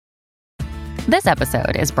This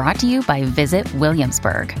episode is brought to you by Visit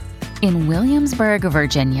Williamsburg. In Williamsburg,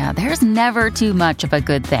 Virginia, there's never too much of a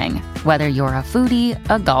good thing. Whether you're a foodie,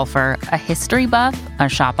 a golfer, a history buff, a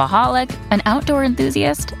shopaholic, an outdoor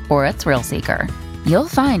enthusiast, or a thrill seeker, you'll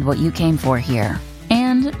find what you came for here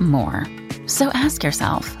and more. So ask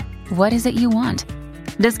yourself, what is it you want?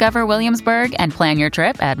 Discover Williamsburg and plan your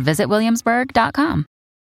trip at visitwilliamsburg.com.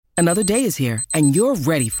 Another day is here, and you're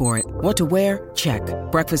ready for it. What to wear? Check.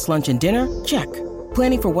 Breakfast, lunch, and dinner? Check.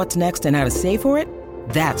 Planning for what's next and how to save for it?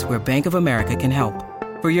 That's where Bank of America can help.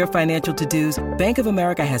 For your financial to-dos, Bank of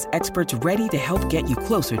America has experts ready to help get you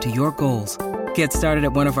closer to your goals. Get started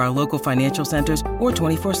at one of our local financial centers or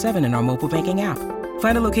 24/7 in our mobile banking app.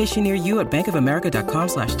 Find a location near you at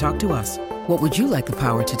bankofamerica.com/talktous. What would you like the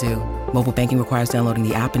power to do? Mobile banking requires downloading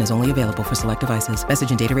the app and is only available for select devices.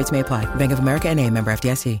 Message and data rates may apply. Bank of America N.A., member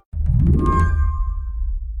FDIC.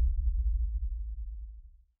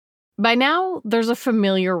 By now, there's a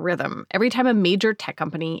familiar rhythm every time a major tech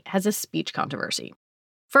company has a speech controversy.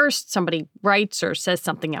 First, somebody writes or says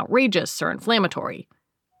something outrageous or inflammatory.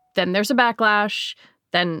 Then there's a backlash,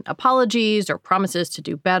 then apologies or promises to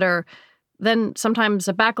do better, then sometimes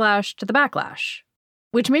a backlash to the backlash.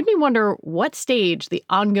 Which made me wonder what stage the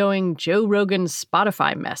ongoing Joe Rogan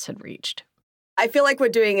Spotify mess had reached. I feel like we're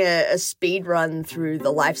doing a speed run through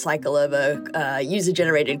the life cycle of a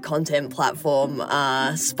user-generated content platform.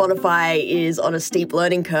 Spotify is on a steep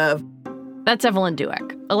learning curve. That's Evelyn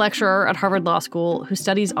Douek, a lecturer at Harvard Law School who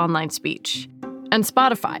studies online speech. And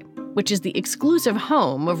Spotify, which is the exclusive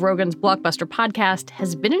home of Rogan's blockbuster podcast,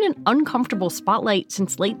 has been in an uncomfortable spotlight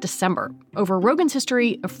since late December over Rogan's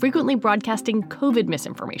history of frequently broadcasting COVID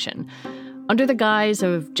misinformation under the guise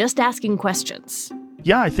of just asking questions.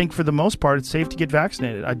 Yeah, I think for the most part, it's safe to get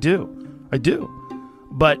vaccinated. I do.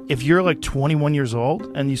 But if you're like 21 years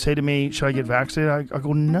old and you say to me, should I get vaccinated? I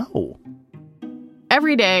go, no.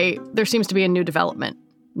 Every day, there seems to be a new development.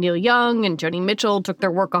 Neil Young and Joni Mitchell took their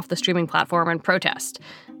work off the streaming platform in protest.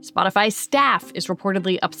 Spotify's staff is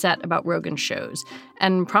reportedly upset about Rogan's shows.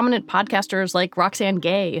 And prominent podcasters like Roxane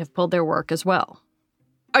Gay have pulled their work as well.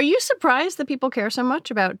 Are you surprised that people care so much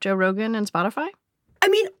about Joe Rogan and Spotify? I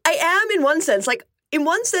mean, I am in one sense. In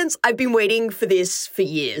one sense, I've been waiting for this for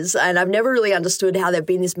years, and I've never really understood how there've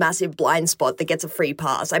been this massive blind spot that gets a free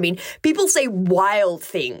pass. I mean, people say wild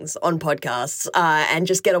things on podcasts and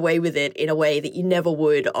just get away with it in a way that you never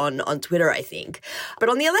would on Twitter, I think. But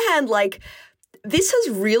on the other hand, this has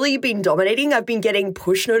really been dominating. I've been getting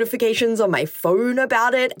push notifications on my phone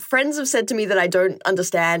about it. Friends have said to me that I don't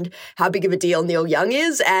understand how big of a deal Neil Young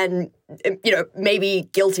is and, maybe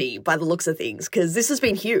guilty by the looks of things, because this has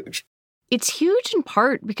been huge. It's huge in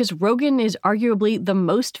part because Rogan is arguably the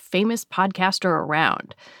most famous podcaster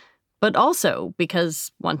around, but also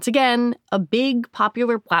because, once again, a big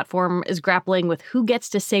popular platform is grappling with who gets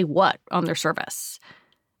to say what on their service.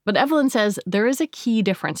 But Evelyn says there is a key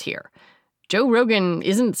difference here. Joe Rogan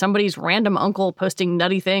isn't somebody's random uncle posting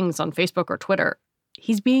nutty things on Facebook or Twitter.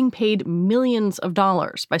 He's being paid millions of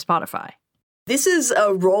dollars by Spotify. This is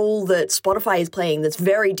a role that Spotify is playing that's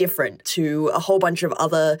very different to a whole bunch of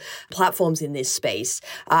other platforms in this space.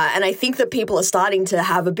 And I think that people are starting to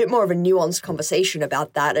have a bit more of a nuanced conversation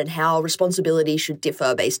about that and how responsibility should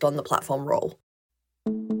differ based on the platform role.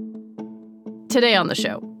 Today on the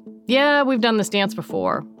show, yeah, we've done this dance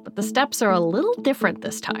before, but the steps are a little different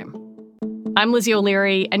this time. I'm Lizzie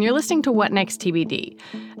O'Leary, and you're listening to What Next TBD,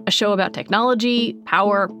 a show about technology,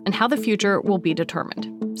 power, and how the future will be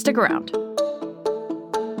determined. Stick around.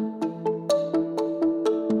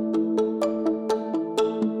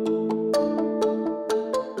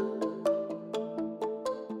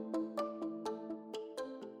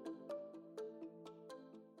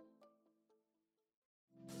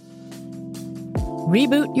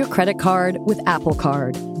 Reboot your credit card with Apple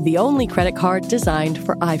Card, the only credit card designed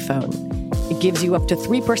for iPhone. It gives you up to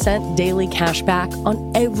 3% daily cash back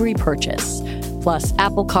on every purchase. Plus,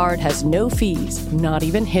 Apple Card has no fees, not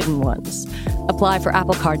even hidden ones. Apply for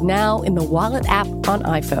Apple Card now in the Wallet app on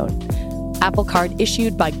iPhone. Apple Card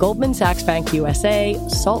issued by Goldman Sachs Bank USA,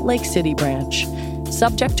 Salt Lake City branch.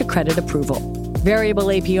 Subject to credit approval. Variable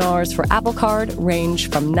APRs for Apple Card range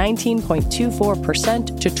from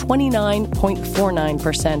 19.24% to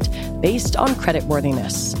 29.49% based on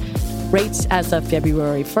creditworthiness. Rates as of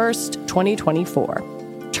February 1st, 2024.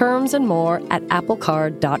 Terms and more at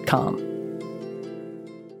applecard.com.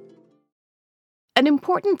 An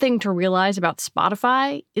important thing to realize about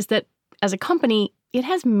Spotify is that, as a company, it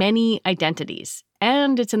has many identities,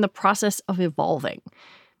 and it's in the process of evolving.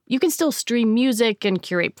 You can still stream music and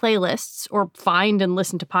curate playlists, or find and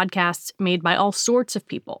listen to podcasts made by all sorts of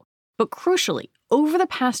people. But crucially, over the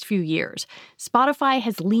past few years, Spotify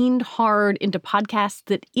has leaned hard into podcasts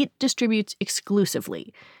that it distributes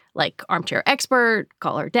exclusively, like Armchair Expert,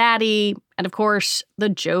 Call Her Daddy, and of course, the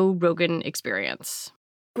Joe Rogan Experience.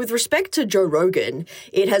 With respect to Joe Rogan,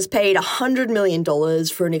 it has paid $100 million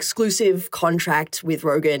for an exclusive contract with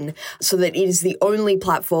Rogan so that it is the only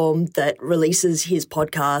platform that releases his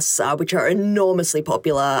podcasts, which are enormously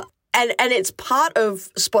popular. And it's part of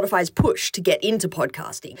Spotify's push to get into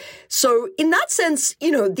podcasting. So in that sense,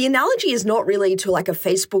 the analogy is not really to like a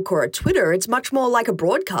Facebook or a Twitter. It's much more like a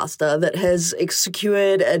broadcaster that has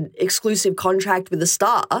secured an exclusive contract with a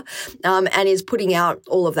star and is putting out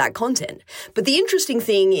all of that content. But the interesting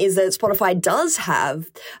thing is that Spotify does have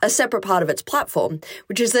a separate part of its platform,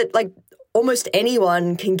 which is that like almost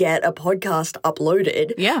anyone can get a podcast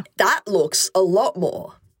uploaded. Yeah. That looks a lot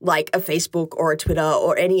more like a Facebook or a Twitter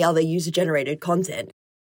or any other user-generated content.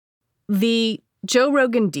 The Joe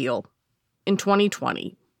Rogan deal in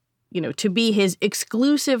 2020, to be his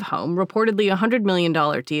exclusive home, reportedly $100 million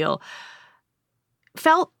deal,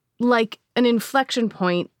 felt like an inflection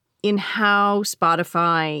point in how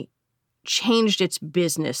Spotify changed its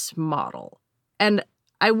business model. And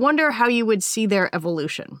I wonder how you would see their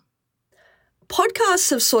evolution.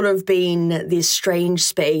 Podcasts have sort of been this strange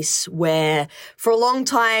space where for a long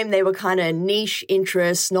time they were kind of niche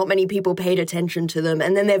interests, not many people paid attention to them,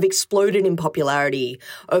 and then they've exploded in popularity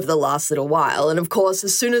over the last little while. And of course,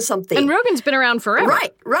 as soon as something... And Rogan's been around forever.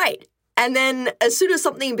 Right. And then as soon as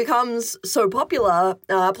something becomes so popular,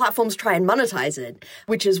 platforms try and monetize it,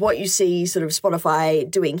 which is what you see sort of Spotify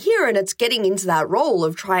doing here. And it's getting into that role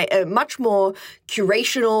of much more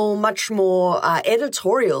curational, much more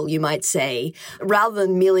editorial, you might say, rather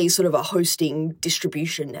than merely sort of a hosting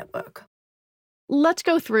distribution network. Let's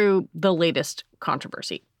go through the latest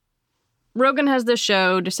controversy. Rogan has this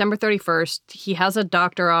show, December 31st. He has a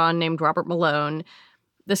doctor on named Robert Malone.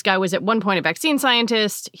 This guy was at one point a vaccine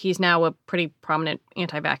scientist. He's now a pretty prominent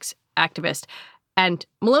anti-vax activist. And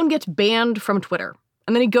Malone gets banned from Twitter.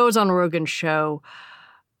 And then he goes on Rogan's show.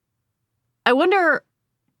 I wonder,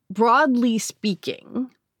 broadly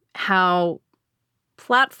speaking, how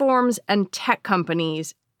platforms and tech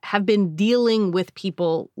companies have been dealing with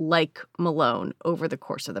people like Malone over the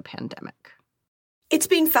course of the pandemic. It's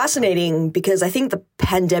been fascinating because I think the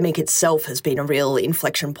pandemic itself has been a real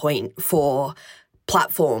inflection point for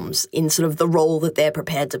platforms in sort of the role that they're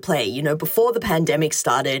prepared to play. Before the pandemic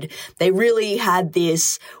started, they really had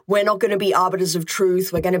this, we're not going to be arbiters of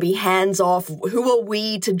truth, we're going to be hands-off. Who are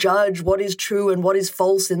we to judge what is true and what is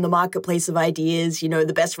false in the marketplace of ideas?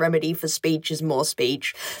 The best remedy for speech is more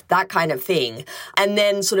speech, that kind of thing. And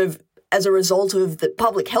then sort of as a result of the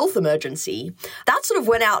public health emergency, that sort of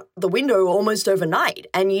went out the window almost overnight.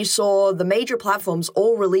 And you saw the major platforms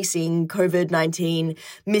all releasing COVID-19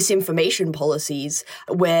 misinformation policies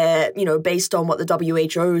where, based on what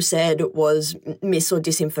the WHO said was mis or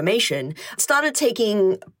disinformation, started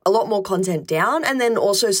taking a lot more content down and then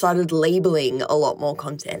also started labeling a lot more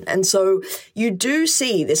content. And so you do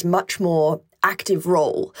see this much more active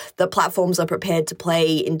role that platforms are prepared to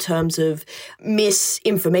play in terms of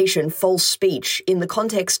misinformation, false speech in the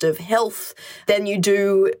context of health than you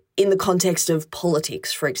do in the context of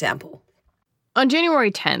politics, for example. On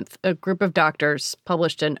January 10th, a group of doctors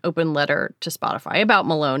published an open letter to Spotify about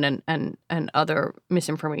Malone and other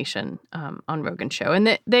misinformation on Rogan's show.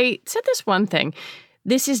 And they said this one thing.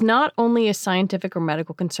 This is not only a scientific or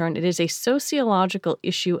medical concern, it is a sociological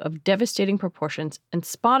issue of devastating proportions, and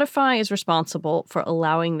Spotify is responsible for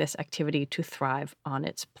allowing this activity to thrive on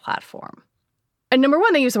its platform. And number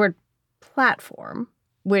one, they use the word platform,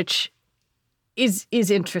 which is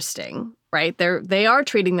interesting, right? They are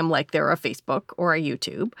treating them like they're a Facebook or a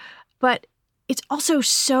YouTube, but it's also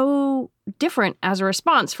so different as a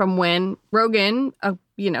response from when Rogan,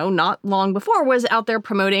 not long before, was out there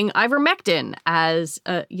promoting ivermectin as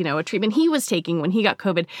a treatment he was taking when he got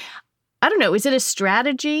COVID. I don't know. Is it a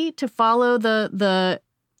strategy to follow the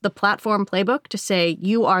platform playbook to say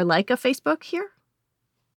you are like a Facebook here?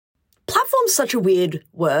 Platform's such a weird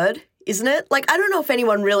word, isn't it? Like, I don't know if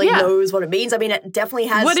anyone really knows what it means. I mean, it definitely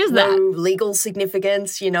has no legal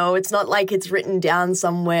significance. It's not like it's written down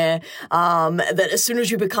somewhere that as soon as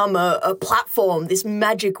you become a platform, this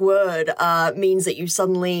magic word means that you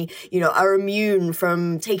suddenly, are immune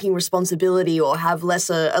from taking responsibility or have a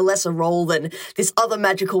lesser role than this other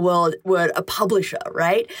magical word, a publisher,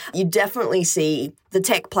 right? You definitely see the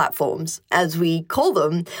tech platforms, as we call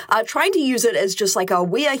them, trying to use it as just like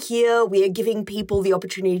we are here, we are giving people the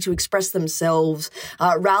opportunity to express themselves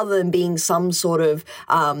rather than being some sort of,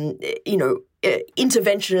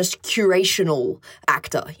 interventionist, curational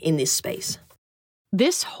actor in this space.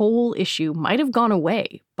 This whole issue might have gone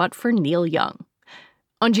away, but for Neil Young.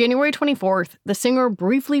 On January 24th, the singer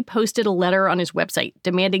briefly posted a letter on his website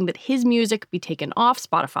demanding that his music be taken off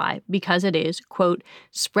Spotify because it is, quote,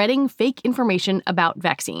 spreading fake information about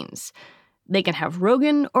vaccines. They can have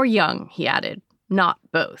Rogan or Young, he added, not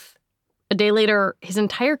both. A day later, his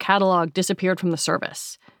entire catalog disappeared from the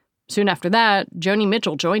service. Soon after that, Joni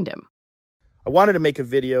Mitchell joined him. I wanted to make a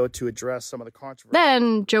video to address some of the controversy.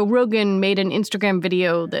 Then Joe Rogan made an Instagram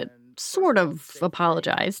video that sort of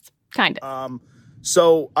apologized, kind of.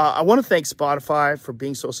 So I want to thank Spotify for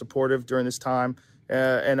being so supportive during this time.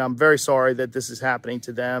 And I'm very sorry that this is happening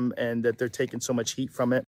to them and that they're taking so much heat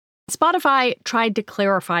from it. Spotify tried to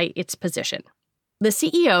clarify its position. The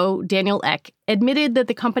CEO, Daniel Ek, admitted that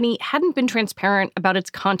the company hadn't been transparent about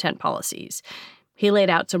its content policies. He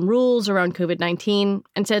laid out some rules around COVID-19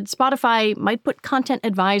 and said Spotify might put content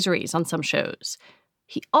advisories on some shows.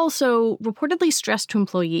 He also reportedly stressed to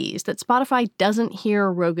employees that Spotify doesn't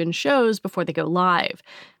hear Rogan's shows before they go live.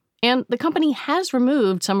 And the company has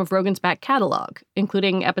removed some of Rogan's back catalog,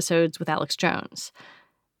 including episodes with Alex Jones.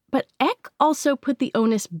 But Ek also put the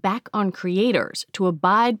onus back on creators to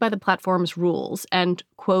abide by the platform's rules and,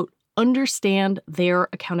 quote, understand their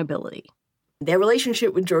accountability. Their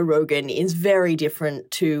relationship with Joe Rogan is very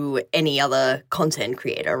different to any other content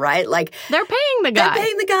creator, right? Like, they're paying the guy. They're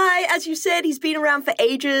paying the guy. As you said, he's been around for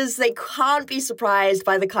ages. They can't be surprised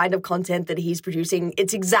by the kind of content that he's producing.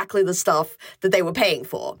 It's exactly the stuff that they were paying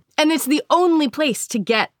for. And it's the only place to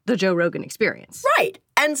get the Joe Rogan experience. Right.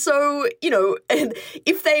 And so,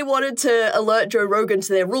 if they wanted to alert Joe Rogan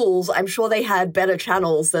to their rules, I'm sure they had better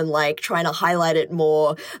channels than like trying to highlight it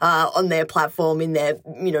more on their platform in their,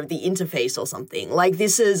 the interface or something. Like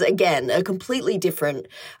this is, again, a completely different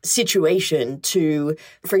situation to,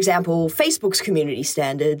 for example, Facebook's community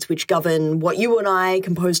standards, which govern what you and I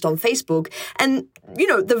can post on Facebook. And,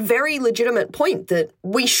 the very legitimate point that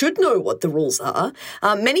we should know what the rules are.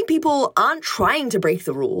 Many people aren't trying to break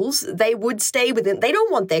the rules. They would stay within, they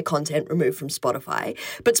don't want their content removed from Spotify.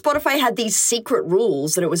 But Spotify had these secret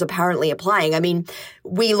rules that it was apparently applying. I mean,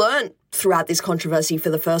 we learned throughout this controversy for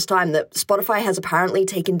the first time that Spotify has apparently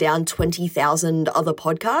taken down 20,000 other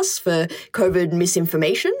podcasts for COVID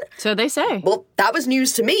misinformation. So they say. Well, that was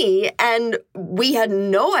news to me, and we had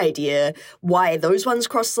no idea why those ones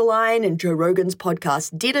crossed the line and Joe Rogan's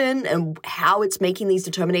podcast didn't, and how it's making these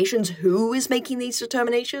determinations, who is making these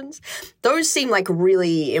determinations. Those seem like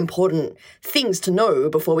really important things to know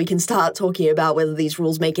before we can start talking about whether these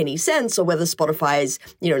rules make any sense or whether Spotify is,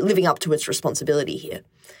 living up to its responsibility here.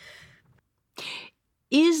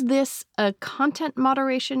 Is this a content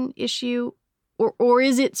moderation issue, or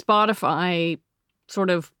is it Spotify sort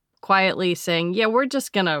of quietly saying, yeah, we're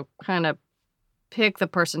just going to kind of pick the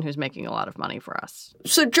person who's making a lot of money for us?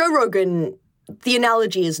 So Joe Rogan, the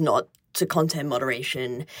analogy is not to content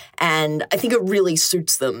moderation, and I think it really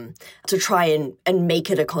suits them to try and make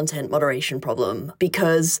it a content moderation problem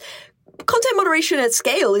because content moderation at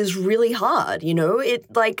scale is really hard,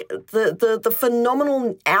 It like the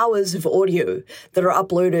phenomenal hours of audio that are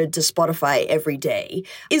uploaded to Spotify every day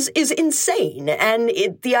is insane. And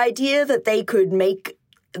the idea that they could make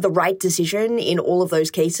the right decision in all of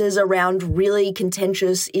those cases around really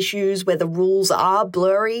contentious issues where the rules are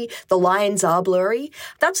blurry, the lines are blurry,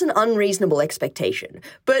 that's an unreasonable expectation.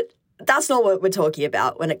 But that's not what we're talking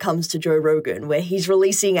about when it comes to Joe Rogan, where he's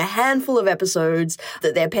releasing a handful of episodes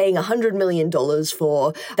that they're paying $100 million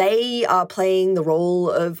for. They are playing the role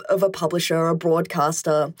of a publisher, a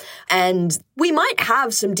broadcaster, and we might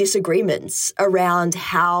have some disagreements around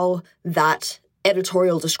how that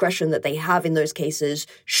editorial discretion that they have in those cases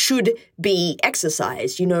should be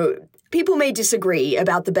exercised. People may disagree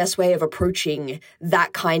about the best way of approaching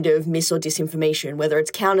that kind of mis or disinformation, whether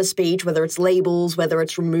it's counter speech, whether it's labels, whether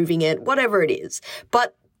it's removing it, whatever it is.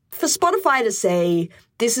 But for Spotify to say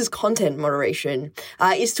this is content moderation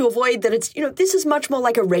is to avoid that it's, this is much more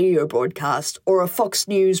like a radio broadcast or a Fox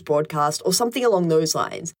News broadcast or something along those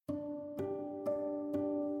lines.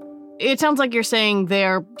 It sounds like you're saying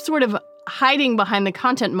they're sort of hiding behind the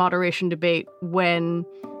content moderation debate when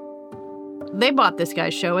they bought this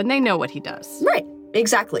guy's show and they know what he does. Right,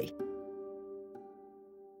 exactly.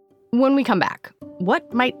 When we come back,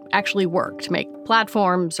 what might actually work to make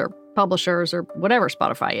platforms or publishers or whatever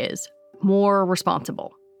Spotify is more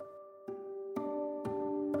responsible?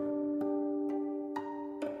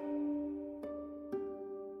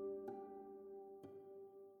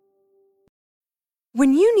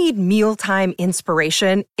 When you need mealtime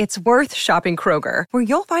inspiration, it's worth shopping Kroger, where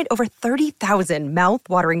you'll find over 30,000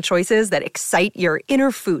 mouth-watering choices that excite your inner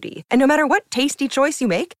foodie. And no matter what tasty choice you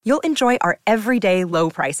make, you'll enjoy our everyday low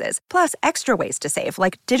prices, plus extra ways to save,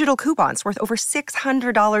 like digital coupons worth over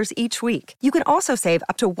 $600 each week. You can also save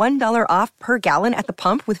up to $1 off per gallon at the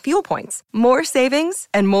pump with fuel points. More savings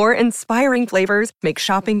and more inspiring flavors make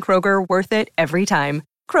shopping Kroger worth it every time.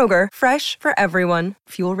 Kroger, fresh for everyone.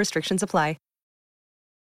 Fuel restrictions apply.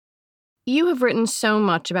 You have written so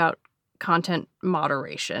much about content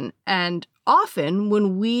moderation, and often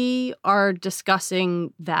when we are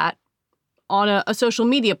discussing that on a social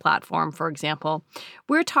media platform, for example,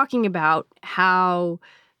 we're talking about how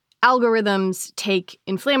algorithms take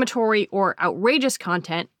inflammatory or outrageous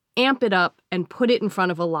content, amp it up, and put it in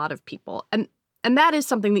front of a lot of people. And that is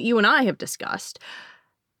something that you and I have discussed.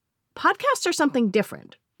 Podcasts are something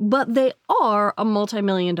different, but they are a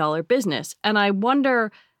multi-million-dollar business. And I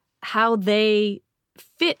wonder how they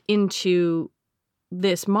fit into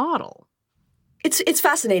this model. It's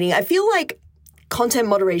fascinating. I feel like content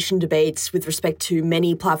moderation debates with respect to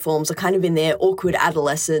many platforms are kind of in their awkward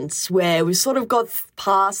adolescence, where we've sort of got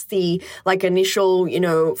past the initial,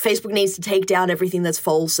 Facebook needs to take down everything that's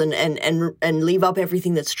false and leave up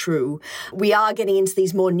everything that's true. We are getting into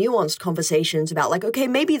these more nuanced conversations about okay,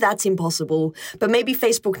 maybe that's impossible, but maybe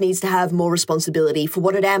Facebook needs to have more responsibility for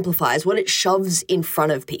what it amplifies, what it shoves in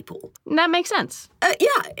front of people. That makes sense.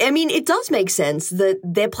 Yeah, I mean, it does make sense that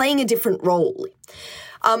they're playing a different role.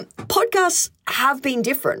 Podcasts have been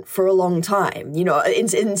different for a long time.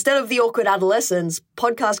 Instead of the awkward adolescence,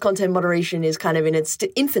 podcast content moderation is kind of in its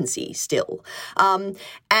infancy still.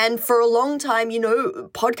 And for a long time,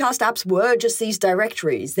 podcast apps were just these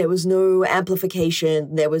directories. There was no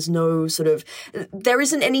amplification. There was no there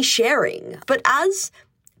isn't any sharing. But as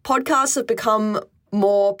podcasts have become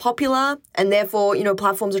more popular, and therefore,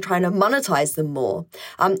 platforms are trying to monetize them more.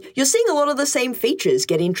 You're seeing a lot of the same features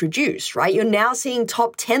get introduced, right? You're now seeing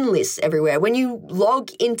top 10 lists everywhere. When you log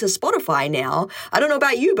into Spotify now, I don't know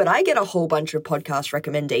about you, but I get a whole bunch of podcast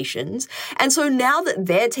recommendations. And so now that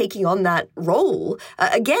they're taking on that role,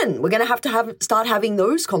 again, we're going to have start having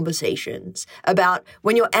those conversations about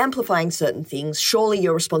when you're amplifying certain things, surely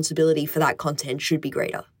your responsibility for that content should be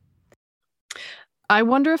greater. I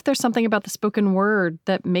wonder if there's something about the spoken word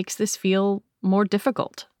that makes this feel more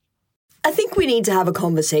difficult. I think we need to have a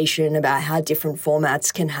conversation about how different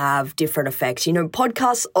formats can have different effects.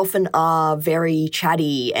 Podcasts often are very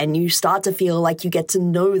chatty, and you start to feel like you get to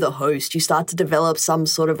know the host. You start to develop some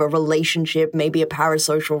sort of a relationship, maybe a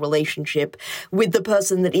parasocial relationship with the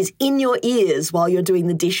person that is in your ears while you're doing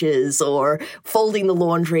the dishes or folding the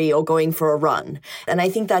laundry or going for a run. And I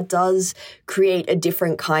think that does create a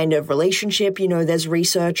different kind of relationship. There's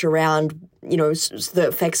research around the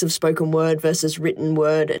effects of spoken word versus written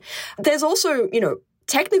word. There's also,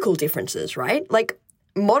 technical differences, right?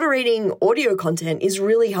 Moderating audio content is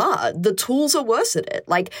really hard. The tools are worse at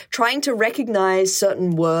it. Trying to recognize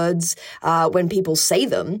certain words when people say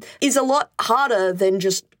them is a lot harder than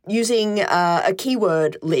just using a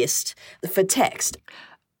keyword list for text.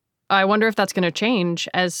 I wonder if that's going to change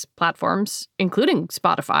as platforms, including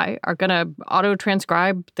Spotify, are going to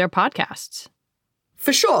auto-transcribe their podcasts.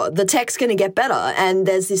 For sure, the tech's going to get better. And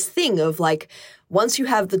there's this thing of once you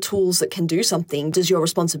have the tools that can do something, does your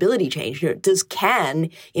responsibility change? Does can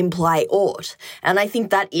imply ought? And I think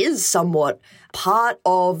that is somewhat part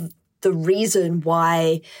of the reason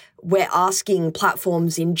why we're asking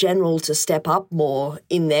platforms in general to step up more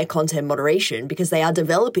in their content moderation, because they are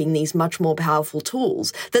developing these much more powerful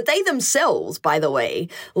tools that they themselves, by the way,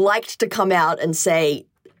 liked to come out and say,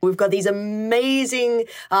 we've got these amazing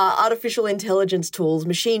artificial intelligence tools,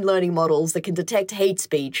 machine learning models that can detect hate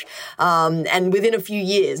speech, and within a few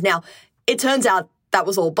years. Now, it turns out that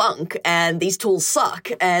was all bunk and these tools suck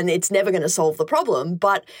and it's never going to solve the problem.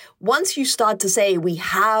 But once you start to say we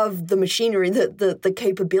have the machinery, the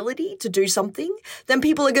capability to do something, then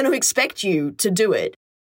people are going to expect you to do it.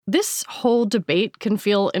 This whole debate can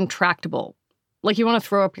feel intractable, like you want to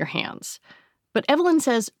throw up your hands. But Evelyn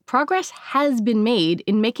says progress has been made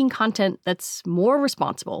in making content that's more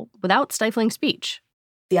responsible without stifling speech.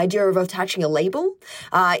 The idea of attaching a label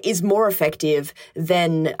is more effective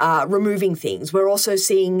than removing things. We're also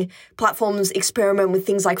seeing platforms experiment with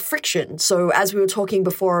things like friction. So as we were talking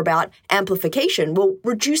before about amplification, well,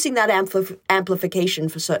 reducing that amplification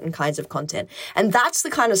for certain kinds of content. And that's the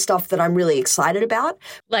kind of stuff that I'm really excited about.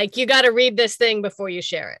 Like, you got to read this thing before you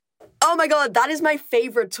share it. Oh my God, that is my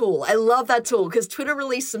favorite tool. I love that tool because Twitter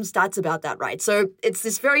released some stats about that, right? So it's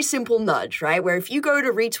this very simple nudge, right? Where if you go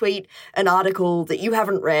to retweet an article that you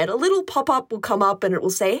haven't read, a little pop-up will come up and it will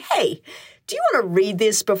say, hey, do you want to read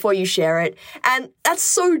this before you share it? And that's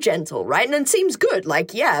so gentle, right? And it seems good.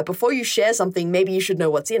 Like, yeah, before you share something, maybe you should know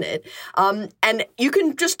what's in it. And you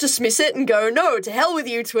can just dismiss it and go, no, to hell with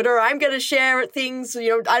you, Twitter. I'm going to share things,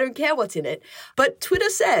 I don't care what's in it. But Twitter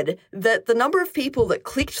said that the number of people that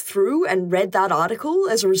clicked through and read that article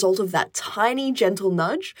as a result of that tiny, gentle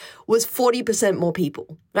nudge was 40% more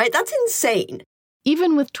people, right? That's insane.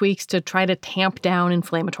 Even with tweaks to try to tamp down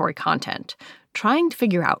inflammatory content, trying to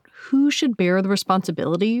figure out who should bear the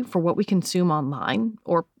responsibility for what we consume online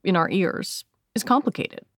or in our ears is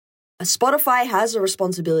complicated. Spotify has a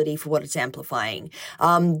responsibility for what it's amplifying.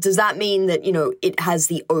 Does that mean that, it has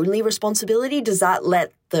the only responsibility? Does that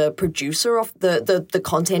let the producer off the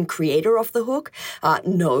content creator off the hook?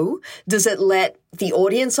 No. Does it let the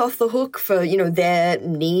audience off the hook for, their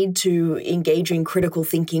need to engage in critical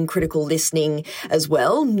thinking, critical listening as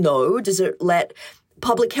well? No. Does it let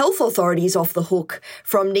public health authorities off the hook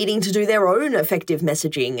from needing to do their own effective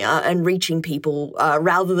messaging and reaching people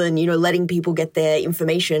rather than, letting people get their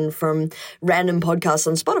information from random podcasts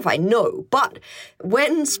on Spotify? No. But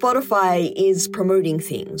when Spotify is promoting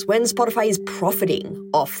things, when Spotify is profiting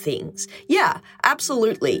off things, yeah,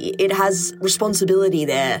 absolutely, it has responsibility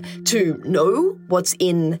there to know what's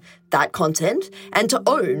in that content and to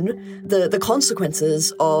own the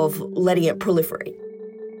consequences of letting it proliferate.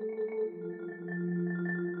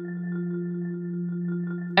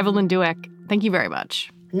 Evelyn Douek, thank you very much.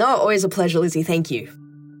 No, always a pleasure, Lizzie. Thank you.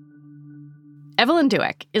 Evelyn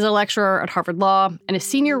Douek is a lecturer at Harvard Law and a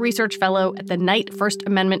senior research fellow at the Knight First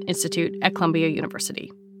Amendment Institute at Columbia University.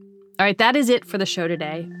 All right, that is it for the show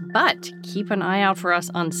today. But keep an eye out for us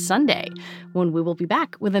on Sunday, when we will be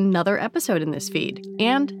back with another episode in this feed,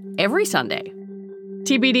 and every Sunday.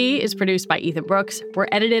 TBD is produced by Ethan Brooks. We're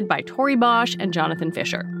edited by Tori Bosch and Jonathan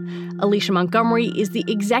Fisher. Alicia Montgomery is the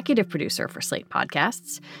executive producer for Slate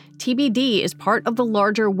Podcasts. TBD is part of the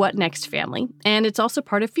larger What Next family, and it's also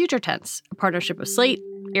part of Future Tense, a partnership of Slate,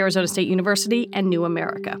 Arizona State University, and New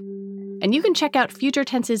America. And you can check out Future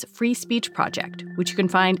Tense's Free Speech Project, which you can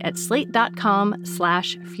find at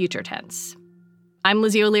slate.com/futuretense. I'm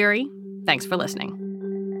Lizzie O'Leary. Thanks for listening.